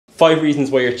5 reasons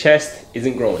why your chest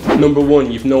isn't growing. Number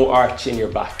 1, you've no arch in your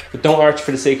back. But don't arch for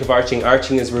the sake of arching.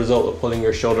 Arching is a result of pulling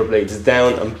your shoulder blades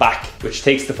down and back, which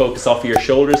takes the focus off of your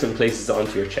shoulders and places it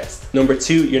onto your chest. Number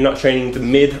 2, you're not training the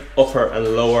mid, upper and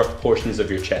lower portions of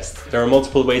your chest. There are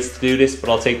multiple ways to do this, but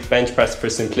I'll take the bench press for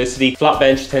simplicity. Flat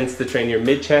bench tends to train your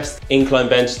mid chest, incline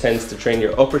bench tends to train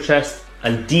your upper chest,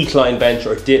 and decline bench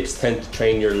or dips tend to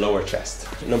train your lower chest.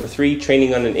 Number 3,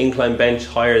 training on an incline bench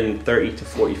higher than 30 to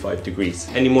 45 degrees.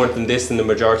 Any more than this, then the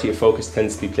majority of focus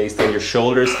tends to be placed on your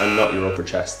shoulders and not your upper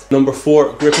chest. Number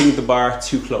 4, gripping the bar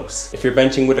too close. If you're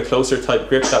benching with a closer type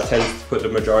grip, that tends to put the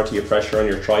majority of pressure on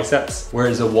your triceps,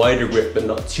 whereas a wider grip, but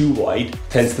not too wide,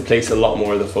 tends to place a lot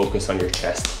more of the focus on your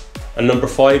chest. And number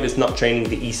 5 is not training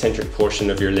the eccentric portion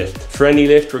of your lift. For any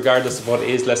lift, regardless of what it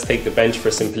is, let's take the bench for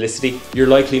simplicity, you're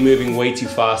likely moving way too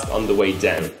fast on the way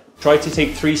down. Try to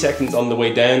take 3 seconds on the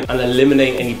way down and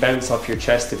eliminate any bounce off your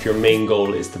chest if your main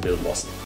goal is to build muscle.